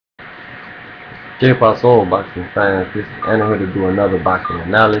¿Qué pasó, boxing fans? This is Anna here to do another boxing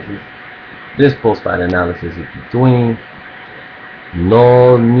analysis. This post-fight analysis is between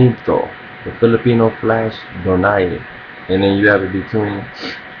NONITO, the Filipino Flash Donaire, and then you have it between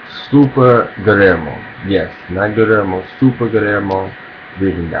Super Guillermo. Yes, not Guillermo, Super Guillermo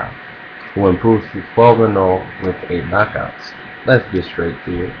Rigondeaux, who improves to 12-0 with 8 knockouts. Let's get straight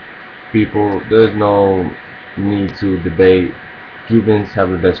to it. People, there's no need to debate. Cubans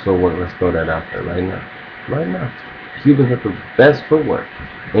have the best footwork. Let's throw that out there right now. Right now. Cubans have the best footwork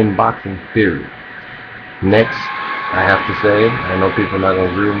in boxing, period. Next, I have to say, I know people are not going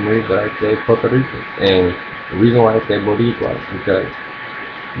to agree with me, but I say Puerto Rico. And the reason why I say Boricua is because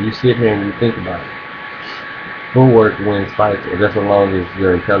you sit here and you think about it. Footwork wins fights just as long as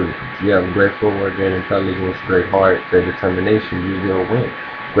you're intelligent. You have great footwork, great intelligence, great heart, great determination, you will win.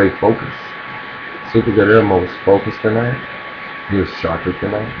 Great focus. Super Guerrero was focused tonight. He was sharper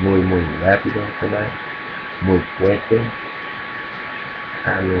tonight. Muy rápido tonight. Muy fuerte.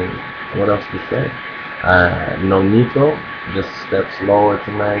 I mean, what else to say? Nonito just stepped slower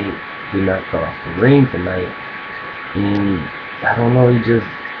tonight. Did not cut off the ring tonight. And I don't know, he just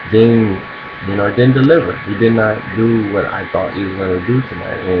didn't, didn't deliver. He did not do what I thought he was going to do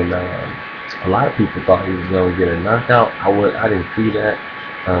tonight. And a lot of people thought he was going to get a knockout. I didn't see that.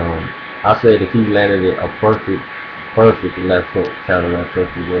 I'll say that if he landed a perfect left hook, counter left hook,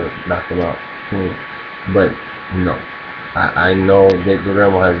 he would have knocked him out clean. But no, I know that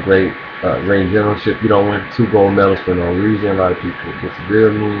Guillermo has great generalship. You don't win 2 gold medals for no reason. A lot of people disagree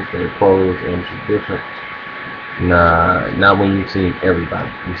with me. They're pros and it's different. Nah, not when you've seen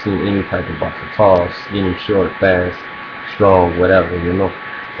everybody. You've seen any type of boxer, tall, skinny, short, fast, strong, whatever,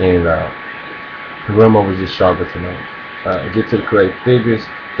 And Guillermo was just sharper tonight. Get to the correct figures.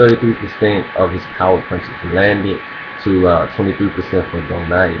 33% of his power punches landed to 23% for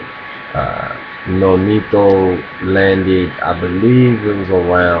Donaire. Nonito landed, I believe it was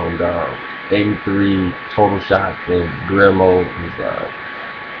around 83 total shots, and Guillermo was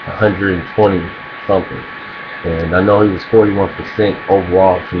 120 something. And I know he was 41%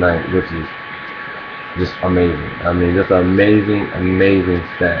 overall tonight, which is just amazing. I mean, just an amazing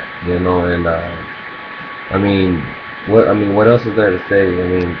stat, And what else is there to say? I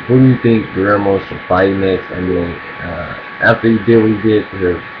mean, who do you think Guillermo should fight next? I mean, after he did what he did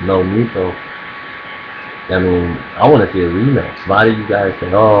to Nonito, I mean, I want to see a rematch. A lot of you guys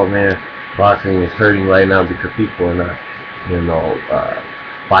say, "Oh man, boxing is hurting right now because people are not,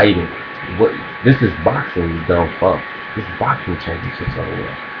 fighting." What? This is boxing, you dumb fuck. This is boxing championships over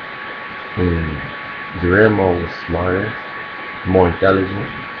there. And Guillermo was smarter, more intelligent.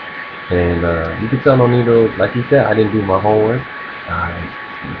 And you can tell Nonito, like you said, I didn't do my homework. I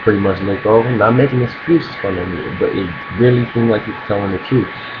pretty much looked over. Not making excuses for Nonito, but it really seemed like he was telling the truth.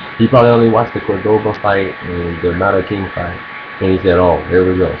 He probably only watched the Cordoba fight and the Mata King fight, and he said, "Oh, here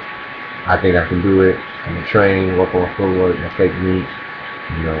we go. I think I can do it. I'm gonna train, work on my footwork, my technique,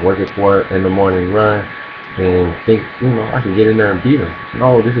 work it for it in the morning run, and think, I can get in there and beat him."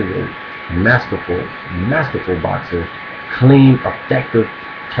 No, this is a masterful boxer, clean, effective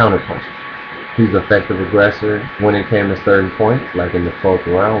counterpuncher. He's an effective aggressor when it came to certain points, like in the 12th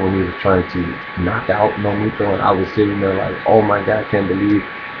round when he was trying to knock out Nonito, and I was sitting there like, oh my God, I can't believe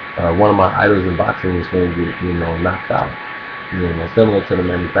one of my idols in boxing is going to get, knocked out. Similar to the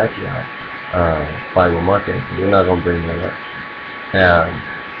manufacturer fight with Marquez. We're not going to bring that up.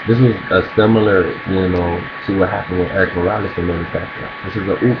 This was a similar, to what happened with Eric Morales in manufacturer. This is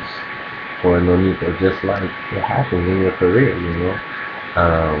a oops for Nonito, just like it happens in your career,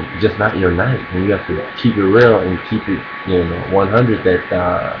 just not your night. And you have to keep it real and keep it, 100 that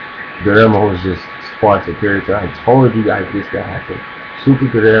Guillermo was just far superior to. I told you guys this could happen. Super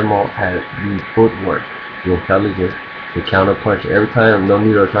Guillermo had the footwork, the intelligence, the counter punch. Every time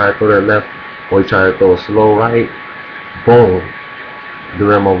Nonito tried to throw that left or he tried to throw a slow right, boom.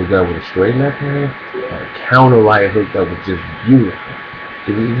 Guillermo was there with a straight left hand, a counter right hook that was just beautiful.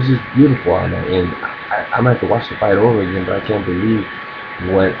 It was just beautiful on that. And I might have to watch the fight over again, but I can't believe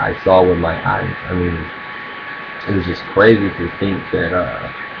what I saw with my eyes. I mean, it was just crazy to think that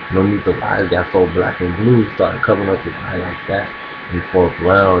Nonito's eyes got so black and blue, started covering up his eye like that in the 4th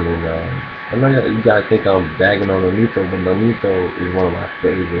round. And I know you guys think I'm bagging on Nonito, but Nonito is one of my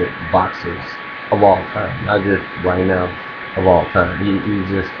favorite boxers of all time. Not just right now, of all time. He's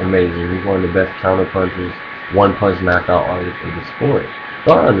just amazing. He's one of the best counter punchers, one punch knockout artists in the sport.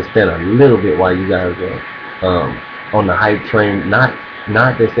 So I understand a little bit why you guys are on the hype train. Not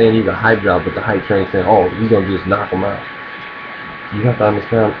that saying he's a hype job, but the hype train saying, oh, you're gonna just knock him out. You have to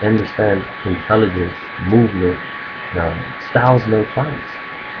understand intelligence, movement, styles make fights.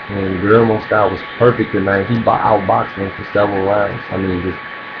 And Guillermo's style was perfect tonight. He outboxed him for several rounds. I mean, just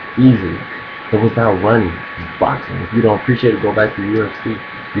easily. It was not running, it's boxing. If you don't appreciate it, go back to UFC.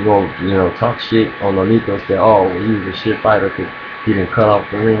 You gonna, talk shit on Nonito, say, oh, well, he was a shit fighter because he didn't cut off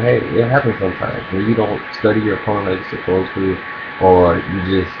the ring. Hey, it happens sometimes when you don't study your opponent like you're supposed to, or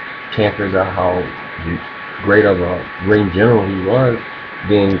you just can't figure out how great of a ring general he was.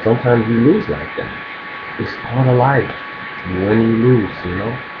 Then sometimes you lose like that. It's part of life. You win, you lose.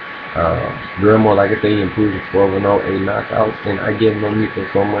 Guillermo, like I say, he improved to 12-0, 8 knockouts, and I give Nonito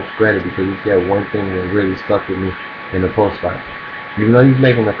so much credit because he said one thing that really stuck with me in the post fight. Even though he's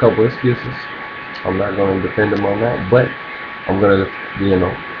making a couple excuses, I'm not going to defend him on that, but I'm going to,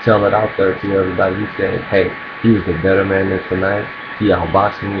 tell it out there to everybody. He said, hey, he was the better man than tonight. He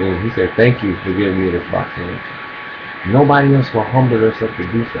outboxed me, and he said, thank you for giving me this boxing match. Nobody else will humble themselves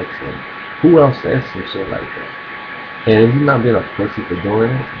to do such things. Who else says some shit like that? And if he's not being a pussy for doing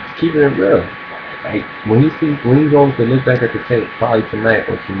it, keeping it real. Like when he goes to look back at the tape, probably tonight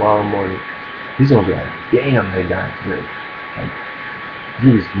or tomorrow morning, he's gonna be like, damn, that guy's great. Like he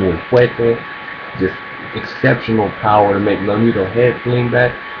was muy fuerte, just exceptional power to make Nonito head fling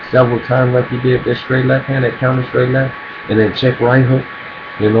back several times like he did that straight left hand, that counter straight left, and then check right hook,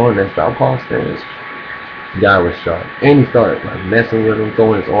 and that southpaw stance. Guy was sharp. And he started like messing with him,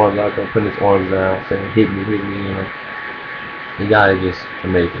 throwing his arms out there, putting his arms down, saying hit me. The guy is just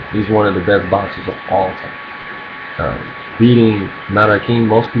amazing. He's one of the best boxers of all time. Beating Mata King,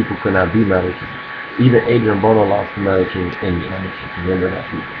 most people could not beat Mata King. Even Adrian Bono lost to Mata King in the amateur. Remember that,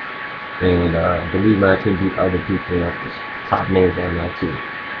 people. And I believe Mata King beat other people, top names on that too.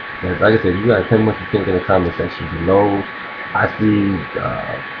 And like I said, you guys tell me what you think in the comment section below. I see,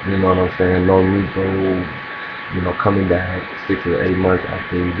 you know what I'm saying, NONITO, coming back 6 or 8 months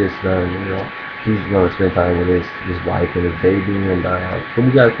after this done, he's gonna spend time with his wife and his baby, and so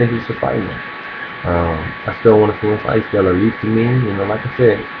we gotta think he should fight him. I still want to see him fight. He's still elite to me. Like I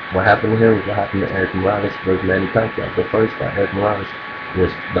said, what happened to him is what happened to Eric Morales versus Manny Pacquiao. The first fight, Eric Morales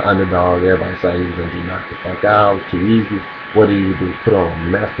was the underdog. Everybody said he was gonna be knocked the fuck out, too easy. What did he do? Put on a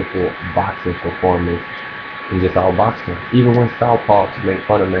masterful boxing performance and just outboxed him. Even when southpaw to make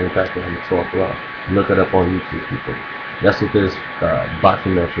fun of Manny Pacquiao in the 12th round. Look it up on YouTube, people. That's what this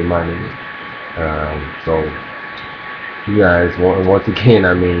boxing match reminded me. So you guys, once again,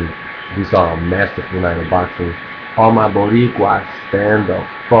 I mean, we saw a masterful night of boxing. All my Boricuas, stand the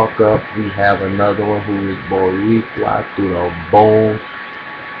fuck up. We have another one who is Boricua to the bone.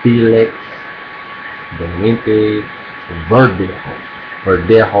 Felix Benitez Verdejo.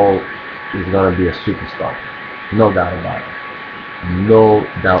 Verdejo is gonna be a superstar, no doubt about it. No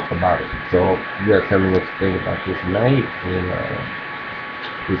doubt about it. So you guys tell me what you think about this night,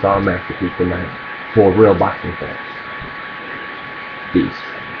 and we saw a masterpiece tonight for real boxing fans. Peace.